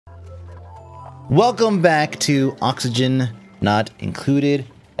Welcome back to Oxygen Not Included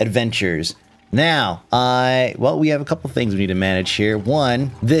Adventures. Now, well, we have a couple things we need to manage here.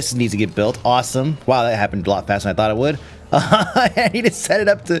 One, this needs to get built. Awesome. Wow, that happened a lot faster than I thought it would. I need to set it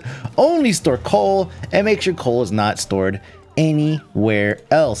up to only store coal and make sure coal is not stored anywhere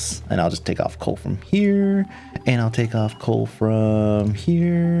else. And I'll just take off coal from here, and I'll take off coal from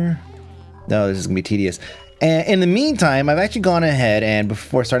here. No, this is gonna be tedious. And in the meantime, I've actually gone ahead and and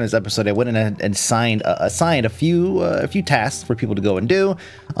starting this episode, I went in and assigned a few tasks for people to go and do.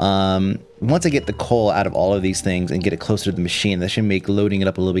 Once I get the coal out of all of these things and get it closer to the machine, that should make loading it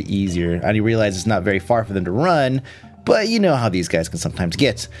up a little bit easier. I realize it's not very far for them to run, but you know how these guys can sometimes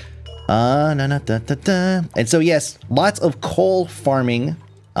get. And so yes, lots of coal farming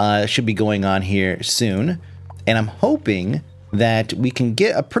should be going on here soon, and I'm hoping that we can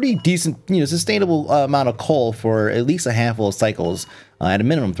get a pretty decent, sustainable amount of coal for at least a handful of cycles at a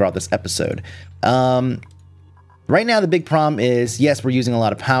minimum throughout this episode. Right now, the big problem is, yes, we're using a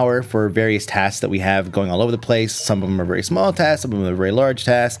lot of power for various tasks that we have going all over the place. Some of them are very small tasks, some of them are very large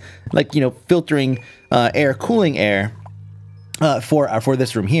tasks, like, filtering air, cooling air for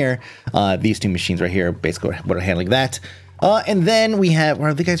this room here. These two machines right here, basically what are handling that. And then we have,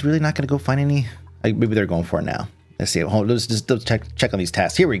 are the guys really not going to go find any? Maybe they're going for it now. Let's see. Let's just check on these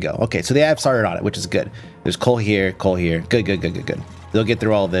tasks. Here we go. Okay, so they have started on it, which is good. There's coal here, coal here. Good. They'll get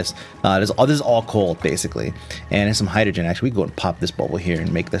through all of this. This is all coal, basically. And there's some hydrogen. Actually, we can go and pop this bubble here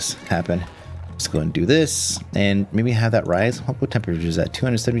and make this happen. Let's go and do this. And maybe have that rise. What temperature is that?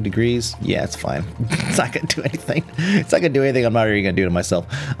 270 degrees? Yeah, it's fine. It's not going to do anything. It's not going to do anything I'm not really going to do to myself.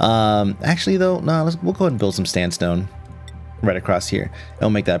 Actually, though, no, we'll go ahead and build some sandstone right across here, and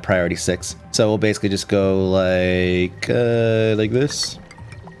we'll make that priority 6. So we'll basically just go like this.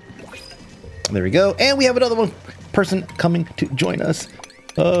 There we go, and we have another person coming to join us.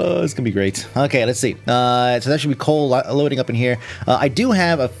 It's gonna be great. Okay, let's see. So that should be coal loading up in here. I do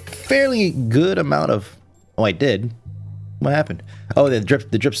have a fairly good amount of. Oh, I did. What happened? Oh, the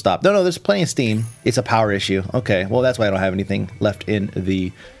drip stopped. No, there's plenty of steam. It's a power issue. Okay, well that's why I don't have anything left in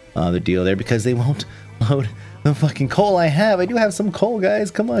the deal there, because they won't load the fucking coal I have. I do have some coal,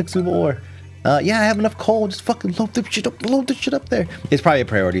 guys. Come on, Super Ore. Yeah, I have enough coal. Just fucking load this shit up there. It's probably a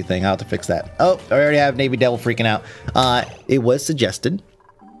priority thing. I'll have to fix that. Oh, I already have Navy Devil freaking out. It was suggested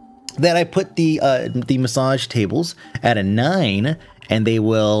that I put the massage tables at a 9, and they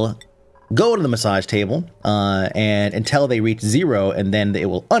will go to the massage table and until they reach 0, and then they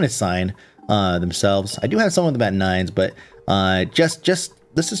will unassign themselves. I do have some of them at 9s, but just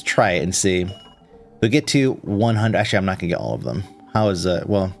let's just try it and see. We'll get to 100. Actually, I'm not gonna get all of them. How is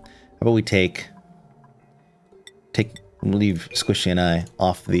well, how about we leave Squishy and I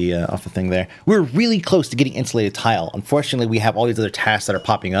off the thing there. We're really close to getting insulated tile. Unfortunately, we have all these other tasks that are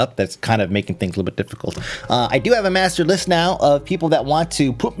popping up that's kind of making things a little bit difficult. I do have a master list now of people that want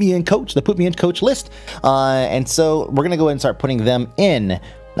to put me in coach, the put me in coach list, and so we're gonna go ahead and start putting them in.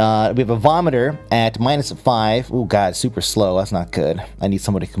 We have a vomiter at -5. Oh god, super slow. That's not good. I need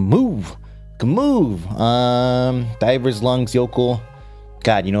somebody who can move. Diver's lungs, yokel.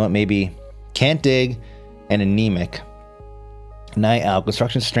 God, you know what? Maybe can't dig and anemic. Night owl,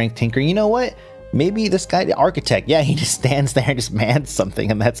 construction strength, tinkering. You know what? Maybe this guy, the architect. Yeah, he just stands there and just mans something,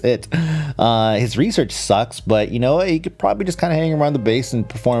 and that's it. His research sucks, but you know what? He could probably just kind of hang around the base and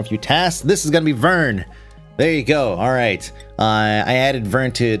perform a few tasks. This is gonna be Vern. There you go. All right. I added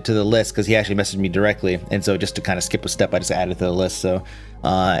Vern to the list because he actually messaged me directly, and so just to kind of skip a step, I just added to the list. So,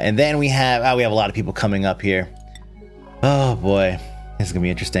 and then we have a lot of people coming up here. Oh boy, this is gonna be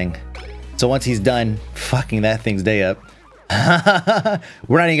interesting. So once he's done fucking that thing's day up,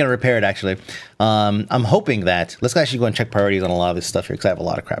 we're not even gonna repair it. Actually, I'm hoping that let's actually go and check priorities on a lot of this stuff here because I have a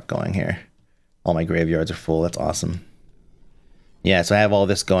lot of crap going here. All my graveyards are full. That's awesome. Yeah, so I have all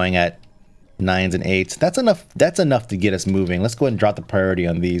this going at 9s and 8s. That's enough to get us moving. Let's go ahead and drop the priority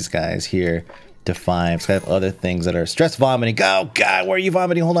on these guys here to 5. So I have other things that are stress vomiting. Oh god, where are you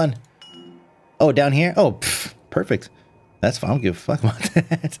vomiting? Hold on. Oh, down here? Oh, perfect. That's fine. I don't give a fuck about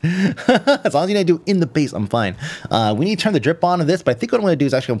that. As long as you don't do it in the base, I'm fine. We need to turn the drip on of this, but I think what I'm going to do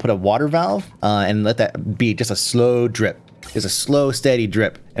is actually going to put a water valve and let that be just a slow drip. Just a slow, steady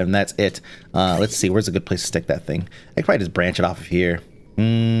drip, and that's it. Let's see. Where's a good place to stick that thing? I could probably just branch it off of here.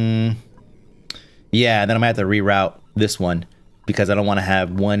 Yeah, and then I'm going to have to reroute this one because I don't want to have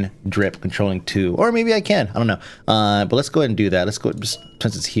one drip controlling 2. Or maybe I can. I don't know. But let's go ahead and do that. Let's go, just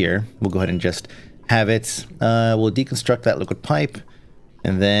since it's here, we'll go ahead and just have it. We'll deconstruct that liquid pipe,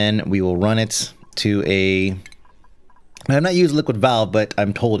 and then we will run it to a... I've not used liquid valve, but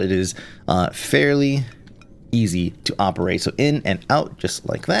I'm told it is fairly easy to operate. So in and out, just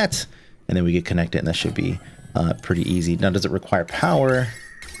like that. and then we get connected, and that should be pretty easy. Now, does it require power?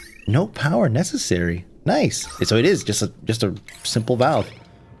 No power necessary. Nice. So it is just a simple valve.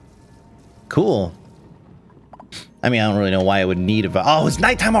 Cool. I mean, I don't really know why I would need a valve. Oh, it's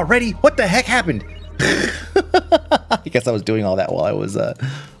nighttime already. What the heck happened? I guess I was doing all that while I was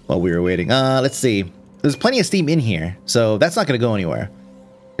while we were waiting. Let's see. There's plenty of steam in here, so that's not going to go anywhere.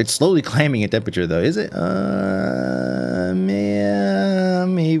 It's slowly climbing in temperature, though. Is it? Yeah,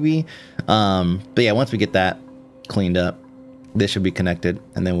 maybe. But yeah, once we get that cleaned up, this should be connected,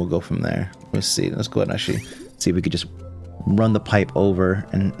 and then we'll go from there. Let's see. Let's go ahead and actually see if we could just run the pipe over,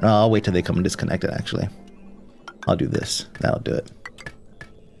 and I'll wait till they come and disconnect it, actually. I'll do this. That'll do it.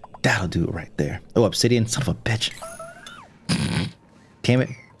 That'll do it right there. Oh, obsidian. Son of a bitch. Damn it.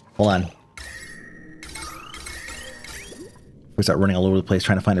 Hold on. We start running all over the place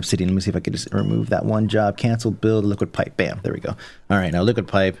trying to find obsidian. Let me see if I can just remove that one job. Cancel, build, liquid pipe. Bam. There we go. All right, now liquid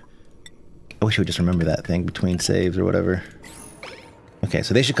pipe. I wish I would just remember that thing between saves or whatever. Okay,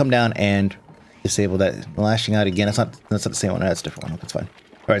 so they should come down and disable that lashing out again. That's not the same one. That's a different one. That's fine.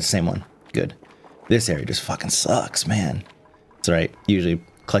 All right, it's the same one. Good. This area just fucking sucks, man. It's all right. Usually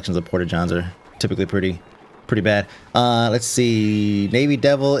collections of porta-johns are typically pretty bad. Let's see. Navy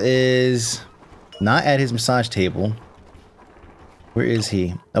Devil is not at his massage table. Where is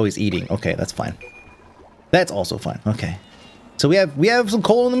he? Oh, he's eating. Okay, that's fine. That's also fine. Okay. So we have some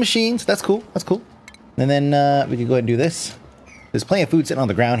coal in the machines. That's cool. That's cool. And then we can go ahead and do this. There's plenty of food sitting on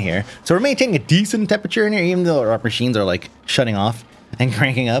the ground here. So we're maintaining a decent temperature in here, even though our machines are like shutting off and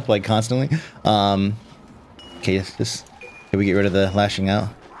cranking up like constantly. Okay, just can we get rid of the lashing out?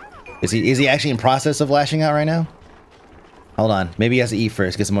 Is he actually in process of lashing out right now? Hold on. Maybe he has to eat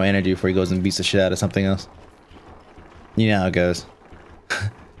first, get some more energy before he goes and beats the shit out of something else. You know how it goes.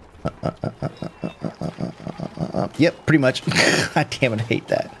 Yep, pretty much. God damn it, I hate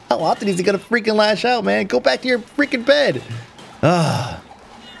that. How often is he gonna freaking lash out, man? Go back to your freaking bed. Ah.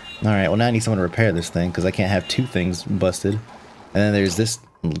 Alright, well now I need someone to repair this thing, because I can't have two things busted. And then there's this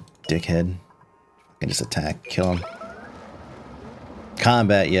little dickhead. I can just attack, kill him.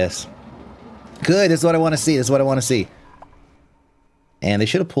 Combat, yes. Good, this is what I want to see. This is what I want to see. And they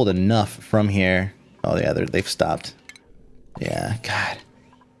should have pulled enough from here. Oh yeah, they've stopped. Yeah, God.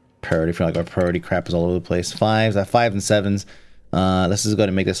 Priority, I feel like our priority crap is all over the place. Fives, I have 5s and 7s. Let's just go ahead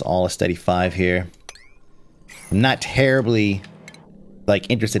and make this all a steady 5 here. I'm not terribly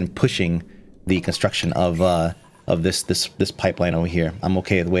like interested in pushing the construction of this pipeline over here. I'm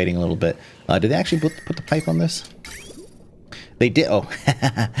okay with waiting a little bit. Did they actually put the pipe on this? They did. Oh,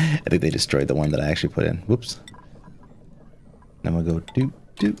 I think they destroyed the one that I actually put in. Whoops. Now we'll go doop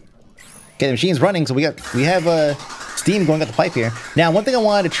doop. Okay, the machine's running, so we have steam going up the pipe here. Now, one thing I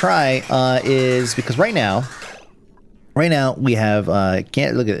wanted to try is because right now we have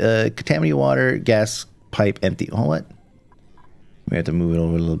can't look at contaminated water, gas pipe empty. Oh, what? We have to move it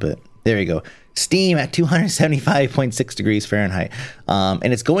over a little bit. There you go. Steam at 275.6 degrees Fahrenheit,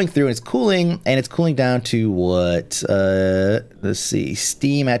 and it's going through and it's cooling down to what? Let's see.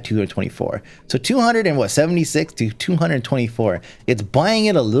 Steam at 224. So 276 to 224. It's buying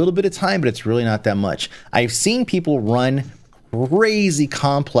it a little bit of time, but it's really not that much. I've seen people run crazy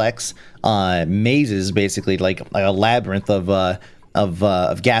complex mazes, basically like a labyrinth of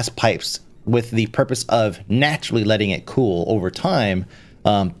gas pipes, with the purpose of naturally letting it cool over time.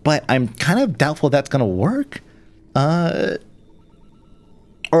 But I'm kind of doubtful that's going to work. Or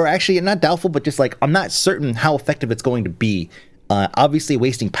actually, not doubtful, but just like, I'm not certain how effective it's going to be. Obviously,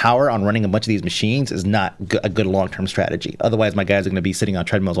 wasting power on running a bunch of these machines is not a good long-term strategy. Otherwise, my guys are going to be sitting on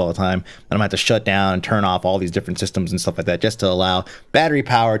treadmills all the time, and I'm going to have to shut down and turn off all these different systems and stuff like that just to allow battery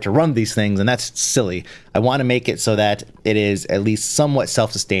power to run these things, and that's silly. I want to make it so that it is at least somewhat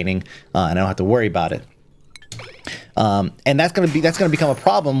self-sustaining, and I don't have to worry about it. And that's gonna become a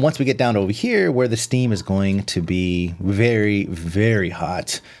problem once we get down over here, where the steam is going to be very, very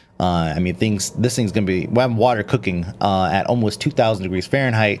hot. I mean, this thing's gonna be water cooking at almost 2,000 degrees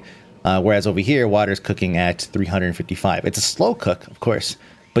Fahrenheit, whereas over here water is cooking at 355. It's a slow cook, of course,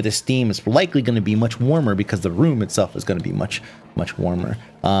 but the steam is likely going to be much warmer because the room itself is going to be much warmer.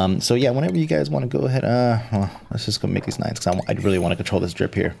 So yeah, whenever you guys want to go ahead, let's just go make these 9s because I really want to control this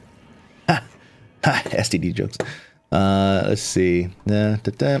drip here. STD jokes. Let's see.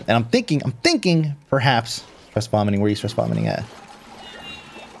 And I'm thinking perhaps stress vomiting. Where are you stress vomiting at?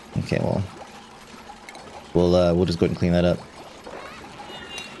 Okay, well, we'll just go ahead and clean that up.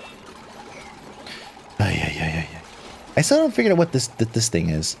 Yeah. I still don't figure out what this thing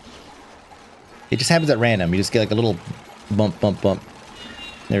is. It just happens at random. You just get like a little bump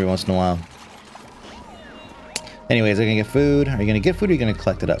every once in a while. Anyways, are you gonna get food? Are you gonna get food or are you gonna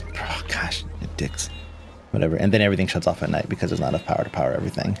collect it up? Oh gosh, dicks. Whatever. And then everything shuts off at night because there's not enough power to power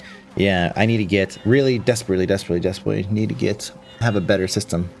everything. Yeah, I need to get really desperately need to have a better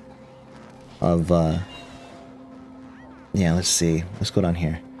system of yeah, let's see. Let's go down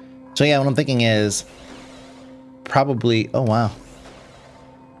here. So yeah, what I'm thinking is probably, oh wow.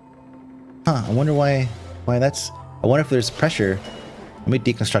 Huh, I wonder why that's, I wonder if there's pressure. Let me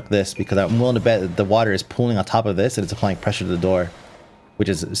deconstruct this because I'm willing to bet that the water is pooling on top of this and it's applying pressure to the door, which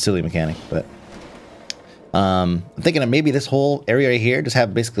is a silly mechanic, but I'm thinking that maybe this whole area right here just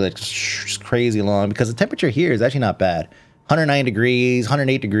have basically like just crazy long, because the temperature here is actually not bad. 109 degrees,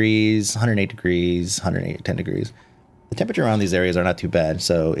 108 degrees, 108 degrees, 110 degrees. The temperature around these areas are not too bad,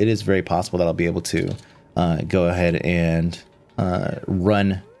 so it is very possible that I'll be able to go ahead and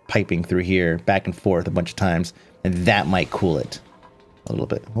run piping through here back and forth a bunch of times, and that might cool it a little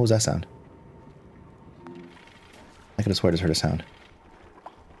bit. What was that sound? I could have sworn I just heard a sound.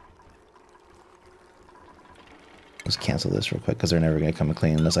 Let's cancel this real quick because they're never going to come and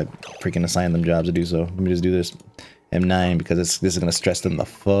clean unless I freaking assign them jobs to do so. Let me just do this M9 because this is going to stress them the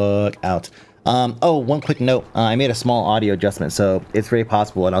fuck out. Oh, one quick note. I made a small audio adjustment, so it's very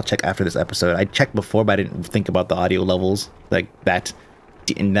possible, and I'll check after this episode. I checked before, but I didn't think about the audio levels like that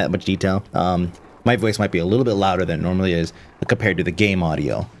in that much detail. My voice might be a little bit louder than it normally is compared to the game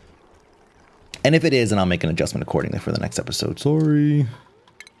audio. And if it is, then I'll make an adjustment accordingly for the next episode. Sorry.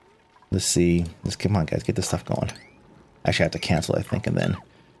 Let's see. Let's come on, guys. Get this stuff going. Actually, I have to cancel, I think, and then...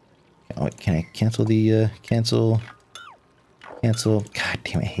 Oh, wait, can I cancel the... Cancel... God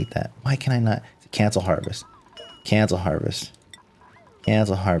damn, I hate that. Why can I not... Cancel harvest. Cancel harvest.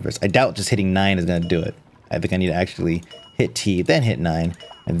 Cancel harvest. I doubt just hitting 9 is going to do it. I think I need to actually hit T, then hit 9,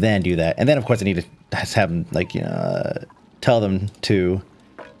 and then do that. And then, of course, I need to just have them, like, you know, tell them to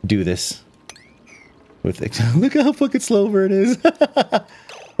do this. With Look how fucking slow Vern is.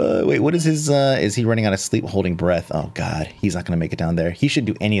 Wait, what is his, is he running out of sleep holding breath? Oh god, he's not gonna make it down there. He should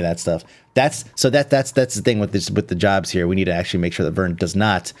do any of that stuff. That's the thing with this, with the jobs here. We need to actually make sure that Vern does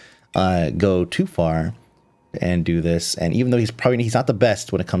not go too far and do this. And even though he's not the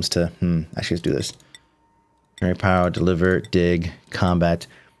best when it comes to, actually let's do this. Generate power, deliver, dig, combat.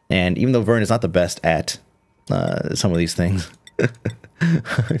 And even though Vern is not the best at some of these things,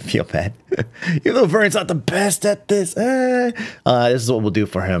 I feel bad. Even though Vern's not the best at this, this is what we'll do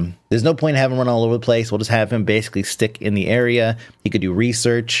for him. There's no point in having him run all over the place. We'll just have him basically stick in the area. He could do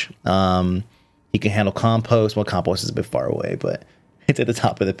research. He can handle compost. Well, compost is a bit far away, but it's at the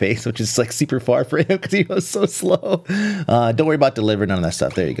top of the pace, which is like super far for him because he goes so slow. Don't worry about deliver, none of that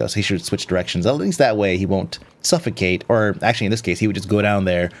stuff. There you go. So he should switch directions. At least that way he won't suffocate. Or actually, in this case, he would just go down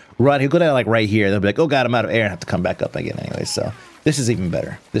there. Run. He'll go down like right here. They'll be like, oh god, I'm out of air, and have to come back up again anyway. So this is even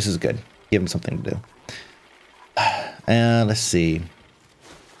better. This is good. Give him something to do. And let's see.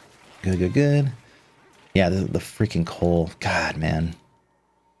 Good. Yeah, the freaking coal. God, man.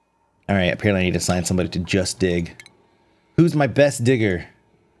 All right. Apparently, I need to assign somebody to just dig. Who's my best digger?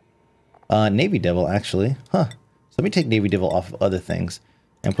 Navy Devil, actually. Huh. So let me take Navy Devil off of other things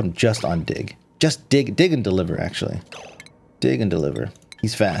and put him just on dig. Just dig and deliver, actually. Dig and deliver.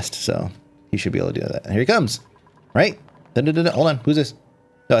 He's fast, so he should be able to do that. And here he comes. Right? Hold on. Who's this?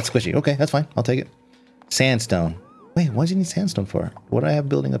 Oh, it's squishy. Okay, that's fine. I'll take it. Sandstone. Wait, what does he need sandstone for? What do I have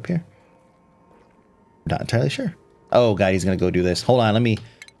building up here? Not entirely sure. Oh, God, he's going to go do this. Hold on. Let me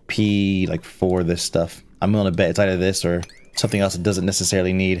P, like, for this stuff. I'm willing to bet it's either this or something else it doesn't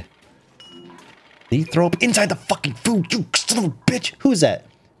necessarily need. Did he throw up inside the fucking food? You son of a bitch. Who's that?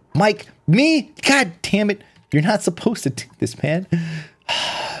 Mike? Me? God damn it. You're not supposed to do this, man.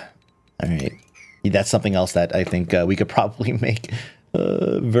 All right. That's something else that I think we could probably make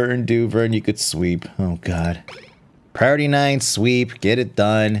Vern do. Vern, you could sweep. Oh, God. Priority 9, sweep. Get it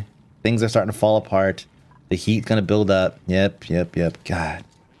done. Things are starting to fall apart. The heat's going to build up. Yep. God.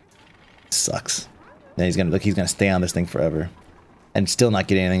 Sucks. Then he's gonna stay on this thing forever. And still not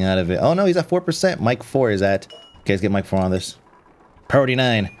get anything out of it. Oh, no, he's at 4%. Mike 4 is at. Okay, let's get Mike 4 on this. Priority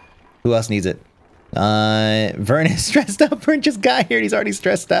 9. Who else needs it? Vern is stressed out. Vern just got here and he's already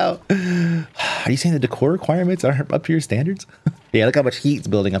stressed out. Are you saying the decor requirements aren't up to your standards? Yeah, look how much heat's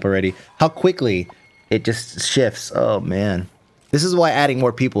building up already. How quickly it just shifts. Oh, man. This is why adding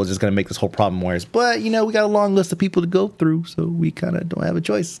more people is just going to make this whole problem worse. But, you know, we got a long list of people to go through, so we kind of don't have a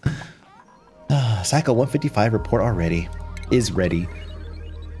choice. Cycle 155 report already. Is ready.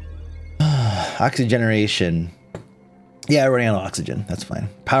 Oxygen generation. Yeah, running out of oxygen. That's fine.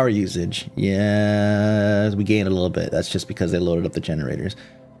 Power usage. Yeah, we gained a little bit. That's just because they loaded up the generators.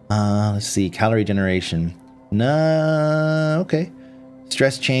 Let's see. Calorie generation. No. Okay.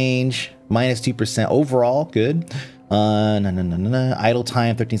 Stress change. -2% overall, good. No. Idle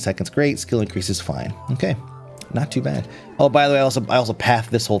time, 13 seconds, great. Skill increases, fine. Okay, not too bad. Oh, by the way, I also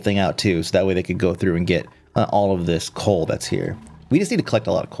pathed this whole thing out too, so that way they could go through and get all of this coal that's here. We just need to collect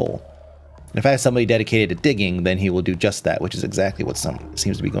a lot of coal. And if I have somebody dedicated to digging, then he will do just that, which is exactly what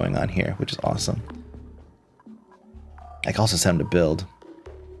seems to be going on here, which is awesome. I can also send him to build.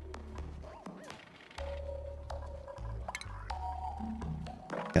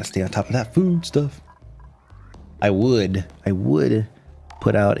 Gotta stay on top of that food stuff. I would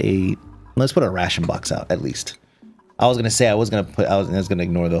put out a, let's put a ration box out at least. I was gonna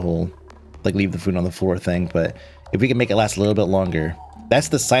ignore the whole, like, leave the food on the floor thing, but if we can make it last a little bit longer, that's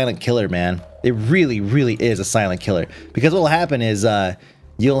the silent killer, man. It really, really is a silent killer. Because what will happen is,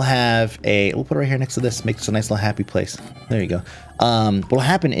 you'll have a, we'll put it right here next to this, make this a nice little happy place. There you go. What'll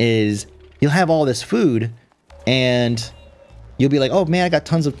happen is, you'll have all this food, and you'll be like, oh man, I got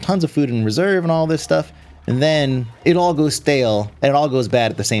tons of food in reserve and all this stuff. And then it all goes stale and it all goes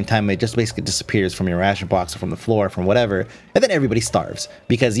bad at the same time. It just basically disappears from your ration box or from the floor, from whatever. And then everybody starves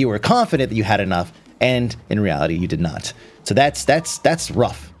because you were confident that you had enough, and in reality you did not. So that's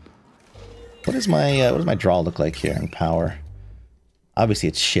rough. What does my draw look like here in power? Obviously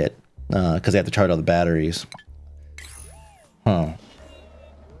it's shit because I have to charge all the batteries. Huh.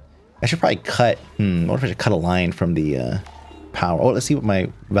 I should probably cut. What if I should cut a line from the power? Oh, let's see what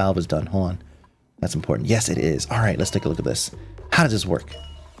my valve has done. Hold on. That's important. Yes, it is. All right, let's take a look at this. How does this work?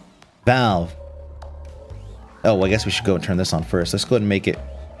 Valve. Oh, well, I guess we should go and turn this on first. Let's go ahead and make it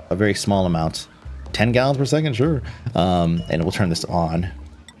a very small amount. 10 gallons per second? Sure. And we'll turn this on.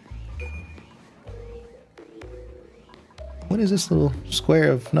 What is this little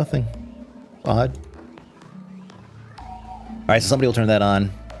square of nothing? Odd. All right, so somebody will turn that on.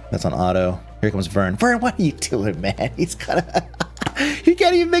 That's on auto. Here comes Vern. Vern, what are you doing, man? He's gotta... He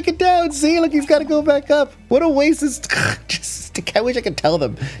can't even make it down. See, look, he's got to go back up. What a waste! I wish I could tell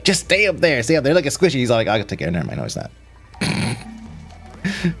them. Just stay up there. Stay up there. Look at Squishy. He's all like, I'll take it. Never mind. No, he's not.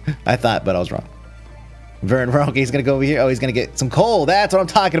 I thought, but I was wrong. Vern, okay, he's gonna go over here. Oh, he's gonna get some coal. That's what I'm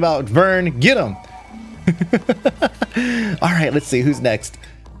talking about. Vern, get him. All right, let's see who's next.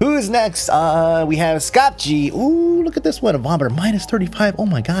 Who's next? We have KatieG. Ooh, look at this one. A vomiter -35. Oh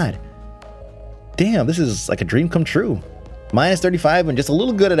my god. Damn, this is like a dream come true. -35 and just a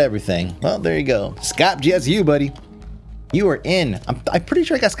little good at everything. Well, there you go. KatieG, that's you, buddy. You are in. I'm pretty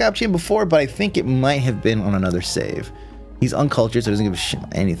sure I got KatieG in before, but I think it might have been on another save. He's uncultured, so he doesn't give a shit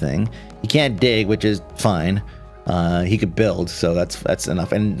about anything. He can't dig, which is fine. He could build, so that's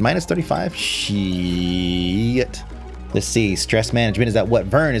enough. And -35? Shit. Let's see. Stress management. Is that what?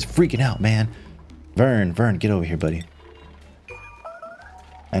 Vern is freaking out, man. Vern, get over here, buddy.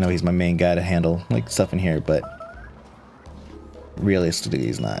 I know he's my main guy to handle like stuff in here, but realistically,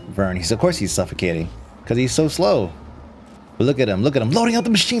 he's not. Vern, of course he's suffocating because he's so slow. But look at him, loading out the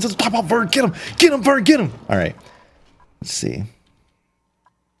machines. Let's talk about Vern. Get him, Vern, get him. All right, let's see.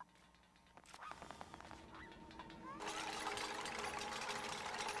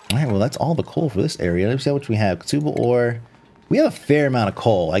 All right, well, that's all the coal for this area. Let's see how much we have. Ksuba ore. We have a fair amount of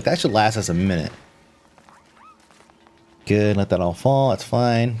coal. Like, that should last us a minute. Good, let that all fall. That's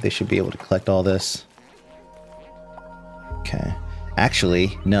fine. They should be able to collect all this. Okay.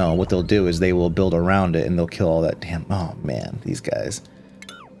 Actually, no, what they'll do is they will build around it and they'll kill all that. Damn, oh man, these guys.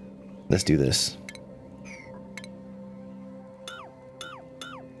 Let's do this.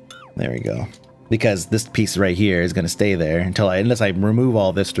 There we go. Because this piece right here is going to stay there unless I remove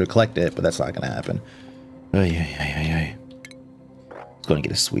all this to collect it, but that's not going to happen. Let's go and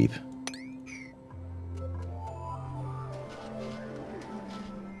get a sweep.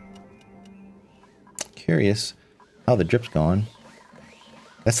 Curious how the drip's going.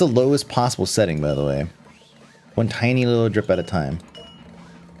 That's the lowest possible setting, by the way. One tiny little drip at a time.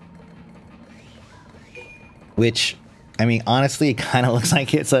 Which, I mean, honestly, it kind of looks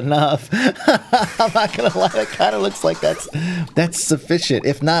like it's enough. I'm not gonna lie, it kind of looks like that's sufficient,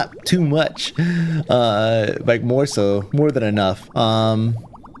 if not too much. Like more than enough. Man,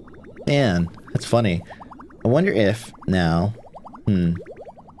 that's funny. I wonder if now, but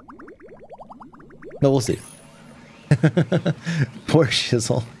we'll see. Poor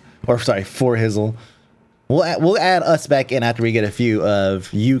Shizzle, or sorry, for Hizzle. We'll add us back in after we get a few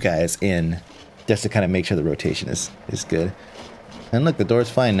of you guys in. Just to kind of make sure the rotation is good. And look, the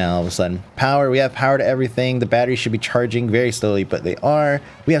door's fine now all of a sudden. Power, we have power to everything. The batteries should be charging very slowly, but they are.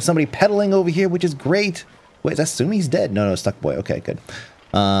 We have somebody pedaling over here, which is great. Wait, is that assuming he's dead? No, stuck boy. Okay, good.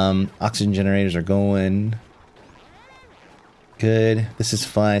 Oxygen generators are going. Good. This is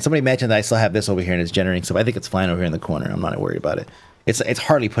fine. Somebody mentioned that I still have this over here and it's generating stuff. I think it's fine over here in the corner. I'm not worried about it. It's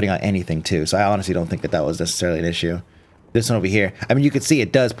hardly putting out anything too. So I honestly don't think that that was necessarily an issue. This one over here, I mean, you can see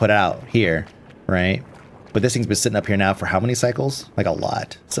it does put out here, right? But this thing's been sitting up here now for how many cycles? Like a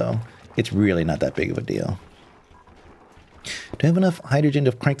lot. So it's really not that big of a deal. Do I have enough hydrogen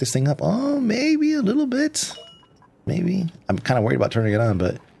to crank this thing up? Oh, maybe a little bit. Maybe. I'm kind of worried about turning it on,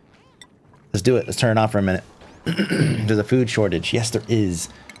 but let's do it. Let's turn it on for a minute. There's a food shortage. Yes, there is.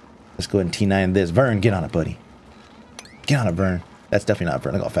 Let's go ahead and T9 this. Vern, get on it, buddy. Get on it, Vern. That's definitely not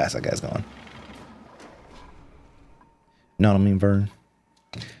Vern. Look how fast that guy's going. No, I don't mean Vern.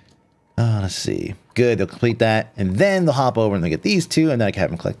 Let's see. Good, they'll complete that. And then they'll hop over and they'll get these two. And then I can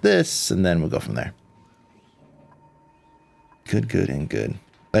have them collect this. And then we'll go from there. Good, good, and good.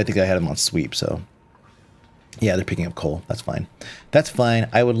 I think I had them on sweep, so. Yeah, they're picking up coal. That's fine. That's fine.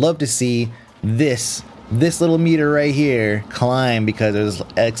 I would love to see this little meter right here climb because there's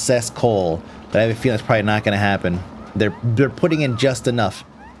excess coal. But I have a feeling it's probably not going to happen. They're putting in just enough.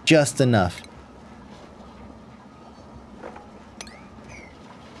 Just enough.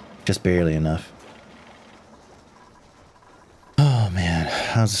 Just barely enough. Oh man,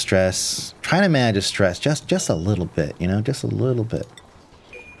 how's the stress? Trying to manage the stress just a little bit, you know, just a little bit.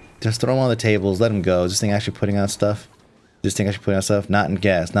 Just throw them on the tables, let them go. Is this thing actually putting out stuff? This thing actually putting out stuff? Not in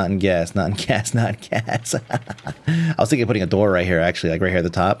gas, not in gas, not in gas, not in gas. I was thinking of putting a door right here, actually, like right here at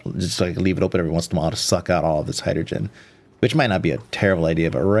the top. Just like leave it open every once in a while to suck out all of this hydrogen. Which might not be a terrible idea,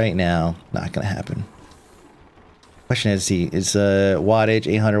 but right now, not gonna happen. Question is, wattage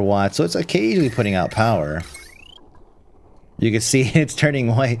 800 watts, so it's occasionally putting out power. You can see it's turning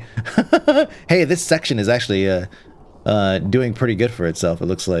white. Hey, this section is actually doing pretty good for itself, it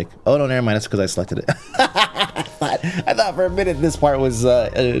looks like. Oh no, never mind, that's because I selected it. I thought for a minute this part was a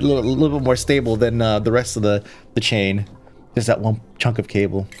little bit more stable than the rest of the chain. Just that one chunk of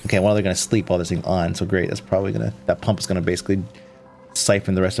cable. Okay, well they're gonna sleep while this thing's on, so great. That's probably that pump is gonna basically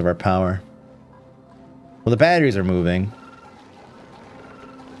siphon the rest of our power. Well, the batteries are moving.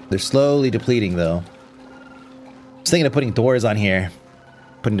 They're slowly depleting, though. I was thinking of putting doors on here.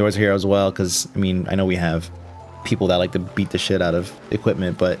 Putting doors here as well, because, I mean, I know we have people that like to beat the shit out of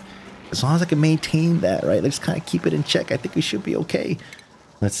equipment, but as long as I can maintain that, right? Let's kind of keep it in check. I think we should be okay.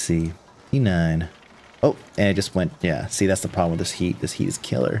 Let's see. E9. Oh, and it just went, yeah. See, that's the problem with this heat. This heat is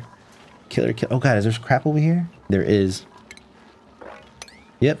killer. Killer. Oh, God, is there crap over here? There is.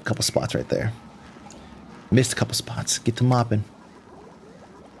 Yep, a couple spots right there. Missed a couple spots. Get to mopping.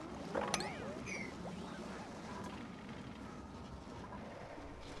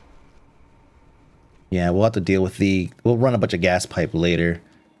 Yeah, we'll have to deal with we'll run a bunch of gas pipe later.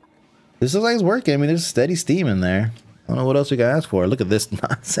 This looks like it's working. I mean, there's steady steam in there. I don't know what else we got to ask for. Look at this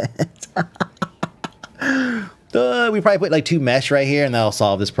nonsense. We probably put like 2 mesh right here and that'll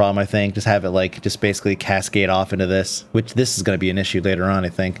solve this problem, I think. Just have it like, just basically cascade off into this, which this is going to be an issue later on, I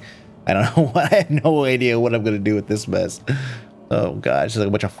think. I don't know. I have no idea what I'm going to do with this mess. Oh, God. It's just like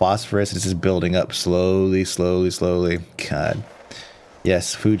a bunch of phosphorus. It's just building up slowly, slowly, slowly. God.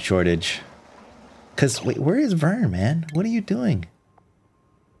 Yes, food shortage. Because, wait, where is Vern, man? What are you doing?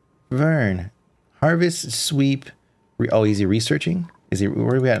 Vern. Harvest, sweep. Oh, is he researching? Is he,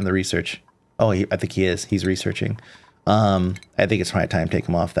 where are we at in the research? Oh, I think he is. He's researching. I think it's probably time to take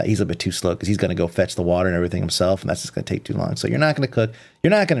him off that. He's a bit too slow because he's going to go fetch the water and everything himself, and that's just going to take too long. So you're not going to cook,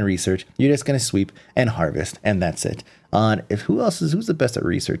 you're not going to research, you're just going to sweep and harvest, and that's it. Who's the best at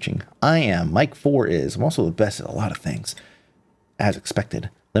researching? I am. Mike 4 is. I'm also the best at a lot of things, as expected.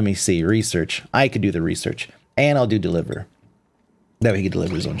 Let me see. Research. I could do the research, and I'll do deliver. That way he can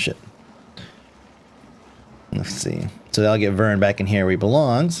deliver his own shit. Let's see. So I'll get Vern back in here where he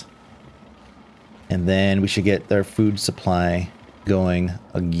belongs. And then we should get their food supply going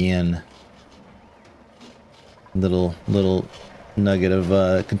again. Little nugget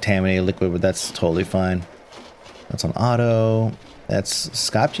of contaminated liquid, but that's totally fine. That's on auto. That's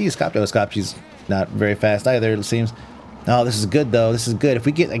Scopchi. Scopchi's not very fast either, it seems. Oh, this is good though. This is good. If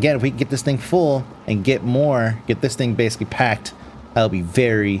we can get this thing full and get this thing basically packed, I'll be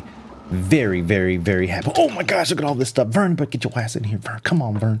very, very, very, very happy. Oh my gosh, look at all this stuff. Vern, but get your ass in here, Vern. Come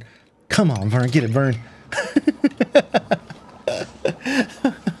on, Vern. Come on, Vern. Get it, Vern.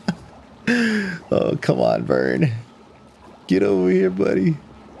 Oh, come on, Vern. Get over here, buddy.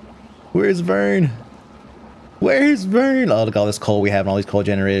 Where's Vern? Where's Vern? Oh, look at all this coal we have and all these coal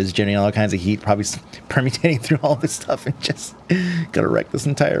generators generating all kinds of heat, probably permutating through all this stuff and just gonna wreck this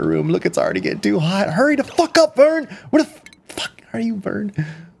entire room. Look, it's already getting too hot. Hurry the fuck up, Vern. Where the fuck are you, Vern?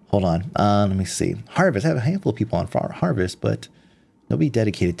 Hold on. Let me see. Harvest. I have a handful of people on Harvest, but nobody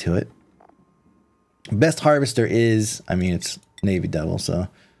dedicated to it. Best harvester is, I mean, it's Navy Devil, so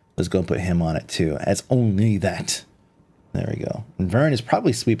let's go and put him on it too, as only that. There we go. And Vern is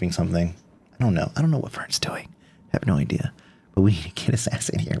probably sweeping something. I don't know. I don't know what Vern's doing. I have no idea. But we need to get his ass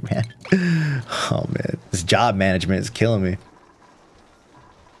in here, man. Oh, man. This job management is killing me.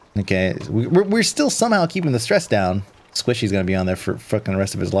 Okay. We're still somehow keeping the stress down. Squishy's going to be on there for fucking the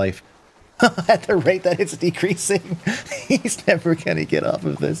rest of his life. At the rate that it's decreasing, he's never going to get off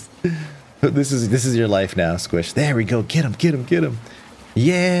of this. This is your life now, Squish. There we go. Get him, get him, get him.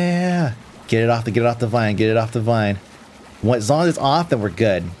 Yeah. Get it off the vine. Get it off the vine. As long as it's off, then we're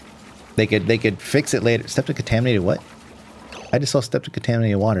good. They could fix it later. Step to contaminated what? I just saw step to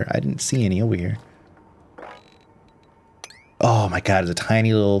contaminated water. I didn't see any over here. Oh my god, there's a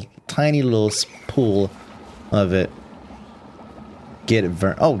tiny little pool of it. Get it,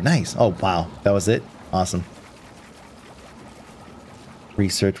 Vern. Oh, nice. Oh, wow. That was it. Awesome.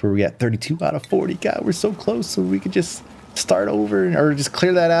 Research, where we at? 32 out of 40. God, we're so close, so we could just start over or just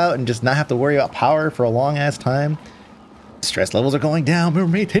clear that out and just not have to worry about power for a long ass time. Stress levels are going down. We're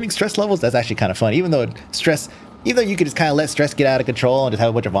maintaining stress levels. That's actually kind of fun. Even though you could just kind of let stress get out of control and just have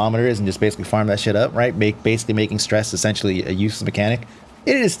a bunch of vomiters and just basically farm that shit up, right? Basically making stress essentially a useless mechanic.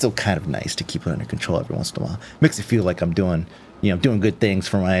 It is still kind of nice to keep it under control every once in a while. Makes it feel like I'm doing good things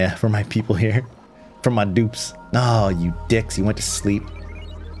for my people here, for my dupes. Oh, you dicks! You went to sleep.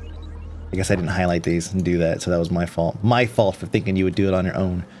 I guess I didn't highlight these and do that, so that was my fault. My fault for thinking you would do it on your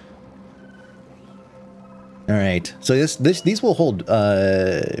own. All right, so these will hold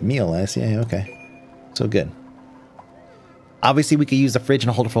meal. I see. Yeah, okay, so good. Obviously, we could use the fridge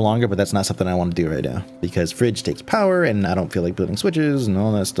and hold it for longer, but that's not something I want to do right now because fridge takes power, and I don't feel like building switches and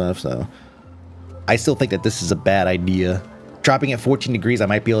all that stuff. So I still think that this is a bad idea. Dropping at 14 degrees, I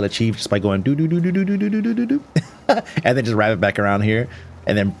might be able to achieve just by going do do do do do do do do do do do, and then just wrap it back around here,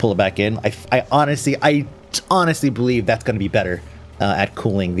 and then pull it back in. I honestly believe that's going to be better at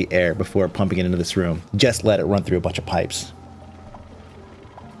cooling the air before pumping it into this room. Just let it run through a bunch of pipes.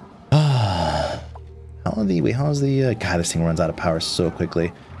 How's the God, this thing runs out of power so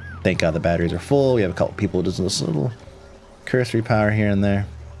quickly. Thank God the batteries are full. We have a couple people just this little cursory power here and there.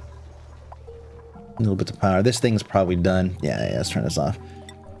 A little bit of power. This thing's probably done. Yeah, let's turn this off.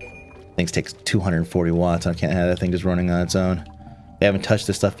 Things takes 240 watts. I can't have that thing just running on its own. They haven't touched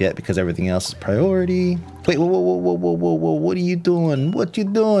this stuff yet because everything else is priority. Wait, whoa, what are you doing? What you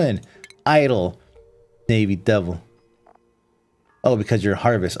doing? Idle. Navy devil. Oh, because you're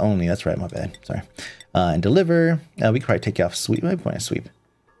harvest only. That's right, my bad. Sorry. And deliver. We could probably take you off sweep. Maybe point sweep.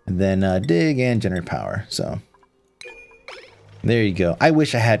 And then dig and generate power. So there you go. I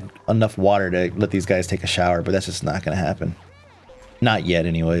wish I had enough water to let these guys take a shower, but that's just not going to happen. Not yet,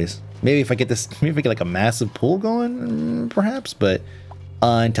 anyways. Maybe if I get this, maybe if I get like a massive pool going, perhaps. But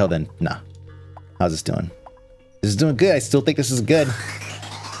until then, nah. How's this doing? This is doing good. I still think this is good.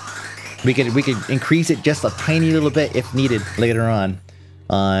 We could increase it just a tiny little bit if needed later on.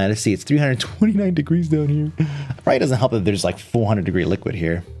 Let's see. It's 329 degrees down here. Probably doesn't help that there's like 400 degree liquid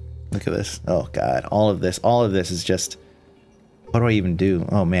here. Look at this. Oh God. All of this is just. What do I even do?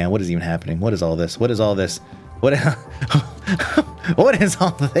 Oh man, what is even happening? What is all this? What is all this? What is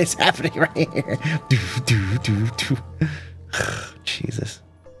all this happening right here? Jesus.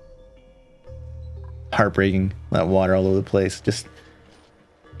 Heartbreaking. That water all over the place. Just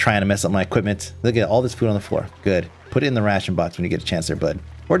trying to mess up my equipment. Look at all this food on the floor. Good. Put it in the ration box when you get a chance there, bud.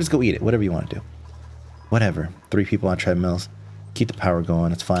 Or just go eat it. Whatever you want to do. Whatever. 3 people on treadmills. Keep the power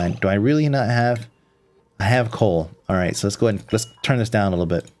going. It's fine. Do I really not have... I have coal. All right, so let's go ahead and let's turn this down a little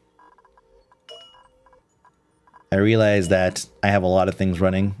bit. I realize that I have a lot of things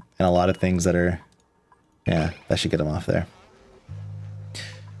running and a lot of things that are... Yeah, that should get them off there.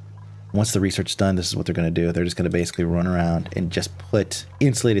 Once the research's done, this is what they're going to do. They're just going to basically run around and just put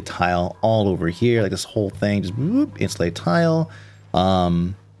insulated tile all over here. Like this whole thing. Just whoop, insulated tile.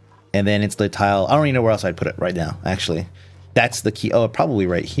 And then insulated tile. I don't even know where else I'd put it right now, actually. That's the key. Oh, probably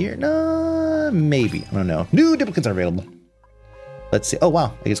right here. No, maybe. I don't know. New duplicates are available. Let's see. Oh,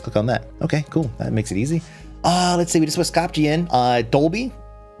 wow. I just click on that. Okay, cool. That makes it easy. Let's see. We just put Scopgy in. Dolby.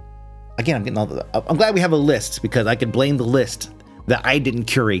 Again, I'm getting all the... I'm glad we have a list because I can blame the list that I didn't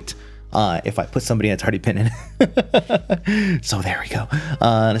curate if I put somebody that's already been in. So there we go.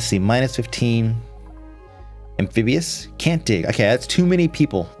 Let's see. Minus 15. Amphibious. Can't dig. Okay, that's too many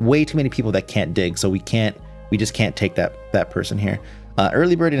people. Way too many people that can't dig. So we just can't take that person here.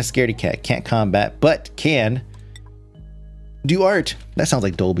 Early bird and a scaredy cat. Can't combat, but can do art. That sounds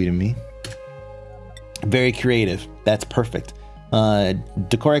like Dolby to me. Very creative. That's perfect.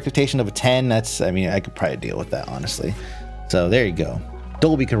 Decor expectation of a 10. That's, I mean, I could probably deal with that, honestly. So there you go.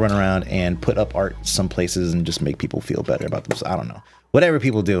 Dolby can run around and put up art some places and just make people feel better about themselves. I don't know. Whatever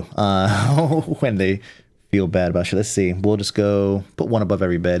people do when they feel bad about shit. Let's see. We'll just go put one above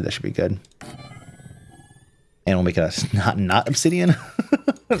every bed. That should be good. And we'll make it a not obsidian.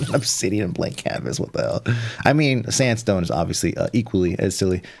 Obsidian blank canvas. What the hell? I mean, sandstone is obviously equally as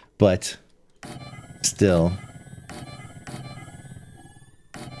silly, but still.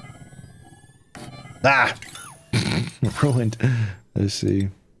 Ah! Ruined. Let's see.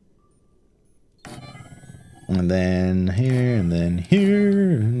 And then here, and then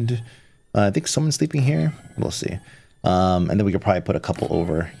here, and I think someone's sleeping here. We'll see. And then we could probably put a couple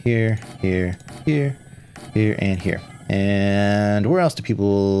over here, here, here, here, and here. And where else do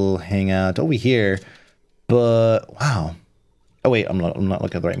people hang out? Over here. But wow. Oh wait, I'm not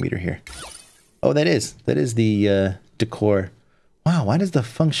looking at the right meter here. Oh, that is the decor. Wow, why does the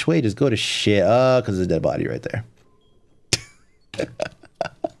feng shui just go to shit? Oh, because there's a dead body right there.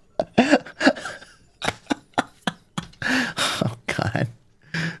 Oh god,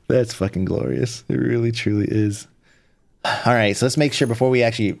 that's fucking glorious. It really truly is. All right, so let's make sure before we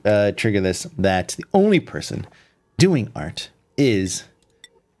actually trigger this that the only person doing art is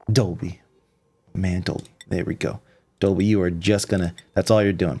Dolby. Man, Dolby. There we go. Dolby, you are just gonna, that's all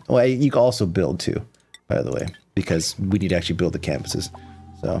you're doing. Oh, you can also build too, by the way, because we need to actually build the canvases.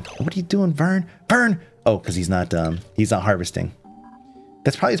 So what are you doing, Vern? Vern! Oh, because he's not harvesting.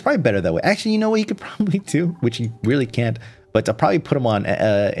 It's probably better that way. Actually, you know what you could probably do, which you really can't, but I'll probably put him on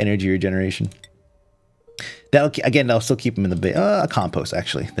energy regeneration. That'll still keep him in the bit. A compost,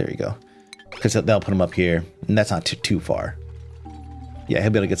 actually. There you go. Because they'll put him up here, and that's not too far. Yeah,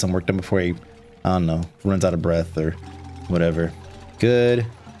 he'll be able to get some work done before he, I don't know, runs out of breath or whatever. Good.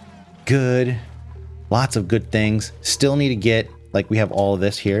 Good. Lots of good things. Still need to get, like, we have all of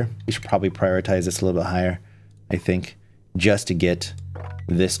this here. We should probably prioritize this a little bit higher, I think, just to get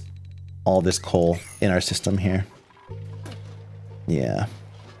all this coal in our system here. Yeah.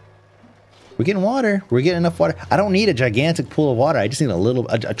 We're getting water. We're getting enough water. I don't need a gigantic pool of water. I just need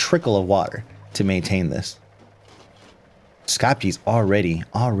a trickle of water to maintain this. Scopgy's already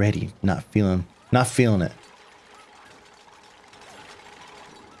not feeling it.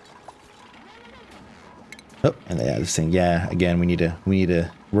 Oh, and yeah, this thing. Yeah, again, we need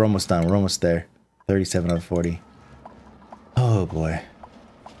to. We're almost done. We're almost there. 37 out of 40. Oh boy.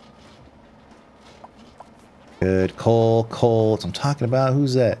 Good. Coal. That's what I'm talking about.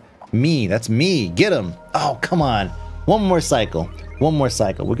 Who's that? Me. That's me. Get him. Oh, come on. One more cycle. We'll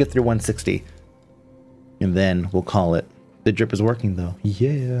get through 160. And then we'll call it. The drip is working though.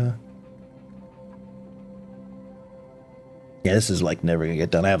 Yeah. Yeah, this is like never gonna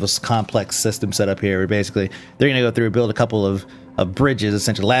get done. I have this complex system set up here where basically they're gonna go through and build a couple of bridges,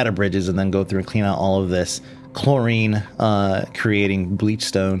 essentially ladder bridges, and then go through and clean out all of this chlorine creating bleach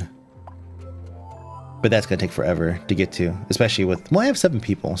stone. But that's gonna take forever to get to, especially with, well, I have 7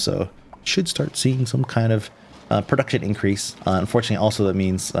 people, so should start seeing some kind of production increase. Unfortunately, also that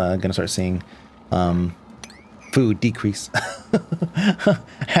means gonna start seeing food decrease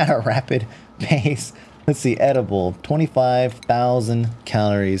at a rapid pace. Let's see, edible, 25,000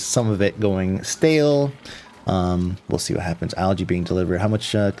 calories, some of it going stale. We'll see what happens. Algae being delivered. How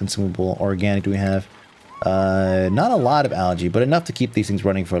much consumable organic do we have? Not a lot of algae, but enough to keep these things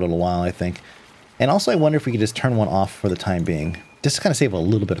running for a little while, I think. And also, I wonder if we could just turn one off for the time being. Just to kind of save a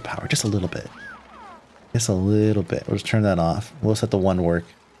little bit of power. Just a little bit. Just a little bit. We'll just turn that off. We'll set the one work.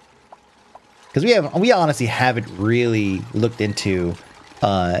 Because we honestly haven't really looked into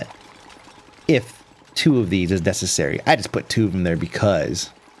if 2 of these is necessary. I just put 2 of them there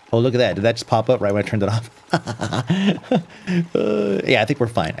because... Oh, look at that. Did that just pop up right when I turned it off? Yeah, I think we're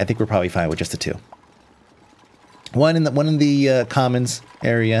fine. I think we're probably fine with just the 2. One in the commons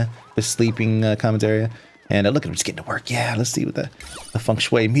area, the sleeping commons area. And look at him just getting to work. Yeah, let's see what the feng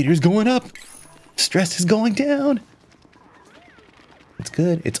shui meter is going up. Stress is going down. It's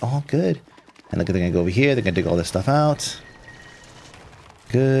good. It's all good. And look, they're going to go over here. They're going to dig all this stuff out.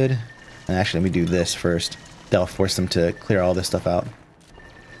 Good. And actually, let me do this first. That'll force them to clear all this stuff out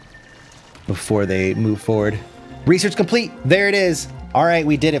before they move forward. Research complete. There it is. All right,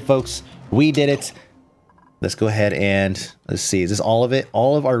 we did it, folks. We did it. Let's go ahead and let's see. Is this all of it?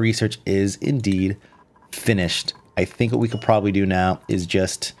 All of our research is indeed finished. I think what we could probably do now is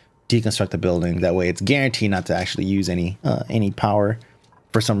just deconstruct the building. That way it's guaranteed not to actually use any power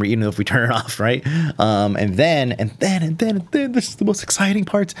for some reason, even if we turn it off, right? And then, this is the most exciting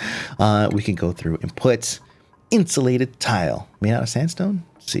part. We can go through and put insulated tile made out of sandstone.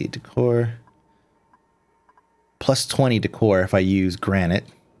 Let's see, decor. Plus 20 decor if I use granite.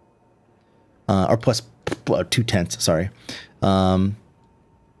 Or plus 2/10, sorry. But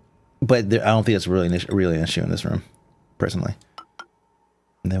I don't think that's really an issue in this room, personally.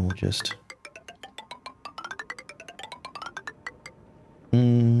 And then we'll just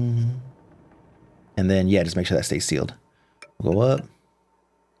And then, yeah, just make sure that stays sealed. We'll go up.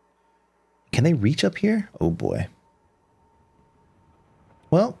 Can they reach up here? Oh, boy.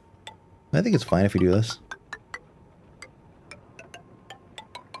 Well, I think it's fine if we do this.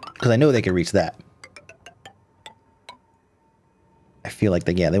 Because I know they can reach that. I feel like,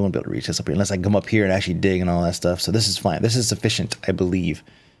 they won't be able to reach this up here unless I come up here and actually dig and all that stuff. So this is fine. This is sufficient, I believe.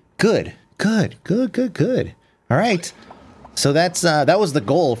 Good. Good. Good, good, good. All right. So that's that was the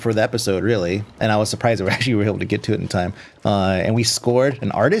goal for the episode, really. And I was surprised that we actually were able to get to it in time. And we scored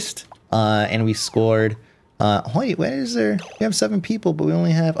an artist. And we scored... wait, what is there? We have 7 people, but we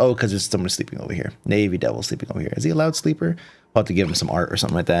only have... Oh, because there's someone sleeping over here. Navy Devil sleeping over here. Is he a loud sleeper? I'll have to give him some art or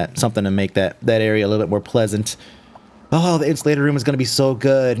something like that. Something to make that area a little bit more pleasant. Oh, the insulated room is going to be so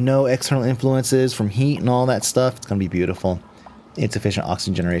good. No external influences from heat and all that stuff. It's going to be beautiful. Insufficient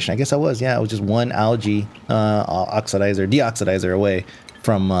oxygen generation. I guess I was. Yeah, I was just one algae deoxidizer away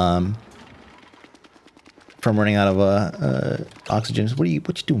from running out of oxygen. What you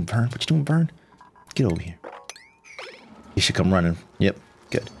doing, Vern? What you doing, Vern? Get over here. You should come running. Yep.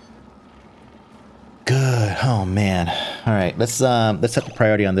 Good. Good. Oh man. All right. Let's set the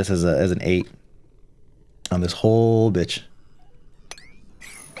priority on this as an 8. On this whole bitch.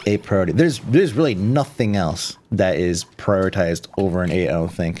 8 priority. There's really nothing else that is prioritized over an 8, I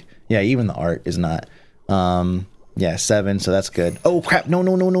don't think. Yeah, even the art is not. Yeah, 7, so that's good. Oh crap, no,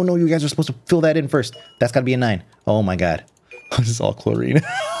 you guys are supposed to fill that in first. That's gotta be a 9. Oh my god. This is all chlorine.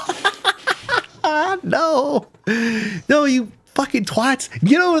 No, you fucking twats.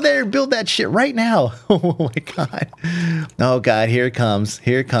 Get over there and build that shit right now. Oh my god. Oh god, here it comes.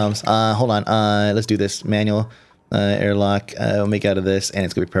 Hold on, let's do this. Manual. Airlock, we'll make out of this, and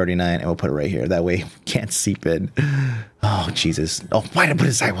it's gonna be priority 9, and we'll put it right here. That way, we can't seep in. Oh, Jesus. Oh, why did I put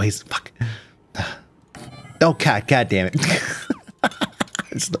it sideways? Fuck. Oh, god damn it.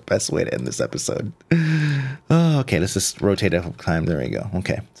 It's the best way to end this episode. Oh, okay, let's just rotate it a time. There we go.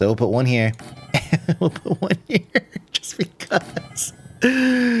 Okay, so we'll put one here. We'll put one here, just because.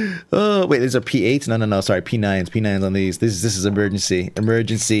 Oh, wait, these are P8s? No, sorry, P9s on these. This is emergency.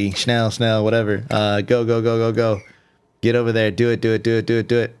 Schnell, whatever. Go. Get over there, do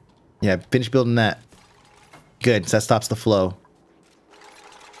it. Yeah, finish building that. Good, so that stops the flow.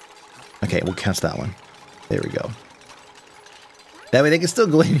 Okay, we'll cancel that one. There we go. That way they can still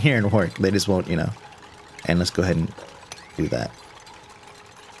go in here and work. They just won't, you know. And let's go ahead and do that.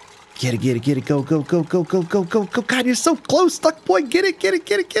 Get it. Go. God, you're so close, Stuck Boy. Get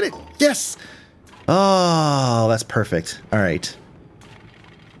it. Yes. Oh, that's perfect. All right.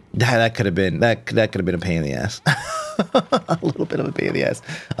 That could have been a pain in the ass. A little bit of a pain in the ass.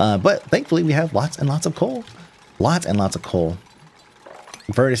 But thankfully we have lots and lots of coal.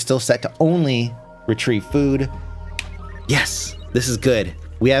 Vern is still set to only retrieve food. Yes, this is good.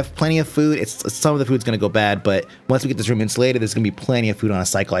 We have plenty of food. Some of the food's going to go bad, but once we get this room insulated, there's going to be plenty of food on a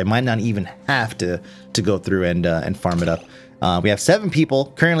cycle. I might not even have to go through and farm it up. We have 7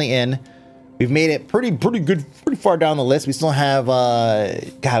 people currently in. We've made it pretty good, pretty far down the list. We still have,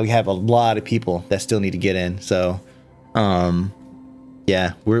 God, we have a lot of people that still need to get in. So,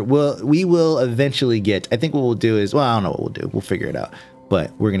 yeah, we will eventually get. I think what we'll do is, well, I don't know what we'll do. We'll figure it out.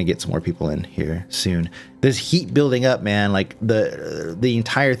 But we're gonna get some more people in here soon. There's heat building up, man. Like the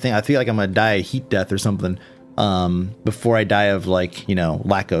entire thing. I feel like I'm gonna die a heat death or something before I die of, like, you know,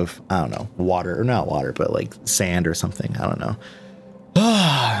 lack of, I don't know, water, or not water, but like sand or something. I don't know.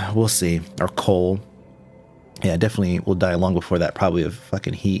 We'll see. Or coal. Yeah, definitely will die long before that. Probably of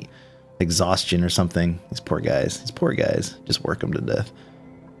fucking heat exhaustion or something. These poor guys. Just work them to death.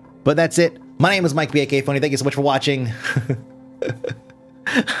 But that's it. My name is Mike BAK Funny. Thank you so much for watching.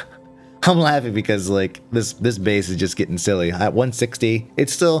 I'm laughing because, like, this base is just getting silly. At 160,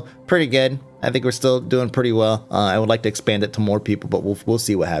 it's still pretty good. I think we're still doing pretty well. I would like to expand it to more people, but we'll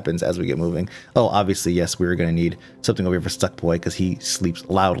see what happens as we get moving. Oh, obviously, yes, we're gonna need something over here for Stuck Boy because he sleeps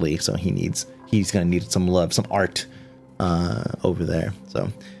loudly, so he's gonna need some love, some art over there.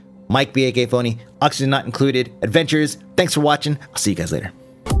 So, Mike BAK Phony, oxygen not included, adventures. Thanks for watching. I'll see you guys later.